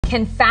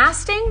Can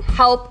fasting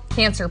help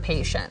cancer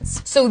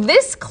patients? So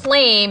this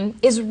claim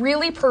is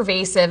really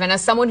pervasive, and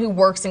as someone who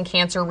works in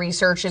cancer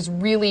research, is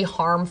really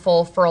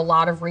harmful for a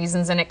lot of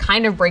reasons, and it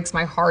kind of breaks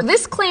my heart.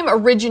 This claim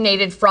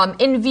originated from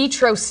in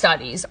vitro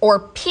studies, or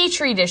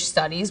Petri dish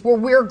studies, where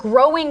we're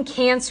growing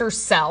cancer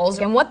cells,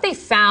 and what they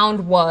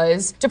found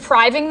was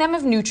depriving them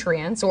of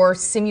nutrients or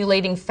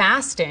simulating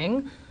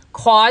fasting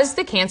caused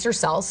the cancer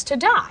cells to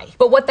die.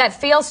 But what that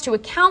fails to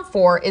account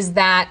for is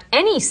that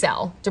any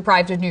cell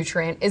deprived of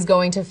nutrient is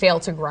going to fail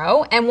to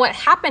grow. And what's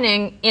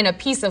happening in a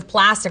piece of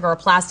plastic or a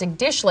plastic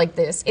dish like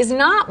this is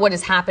not what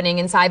is happening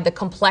inside the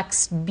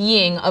complex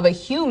being of a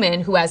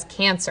human who has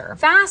cancer.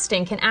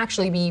 Fasting can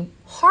actually be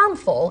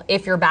harmful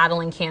if you're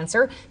battling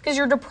cancer because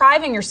you're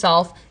depriving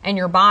yourself and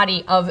your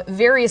body of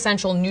very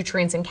essential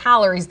nutrients and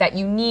calories that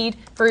you need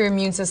for your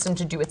immune system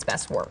to do its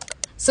best work.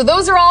 So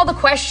those are all the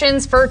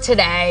questions for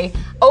today.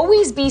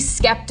 Always be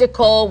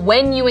skeptical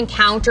when you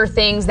encounter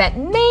things that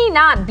may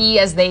not be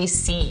as they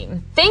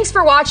seem. Thanks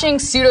for watching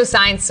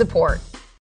Pseudoscience Support.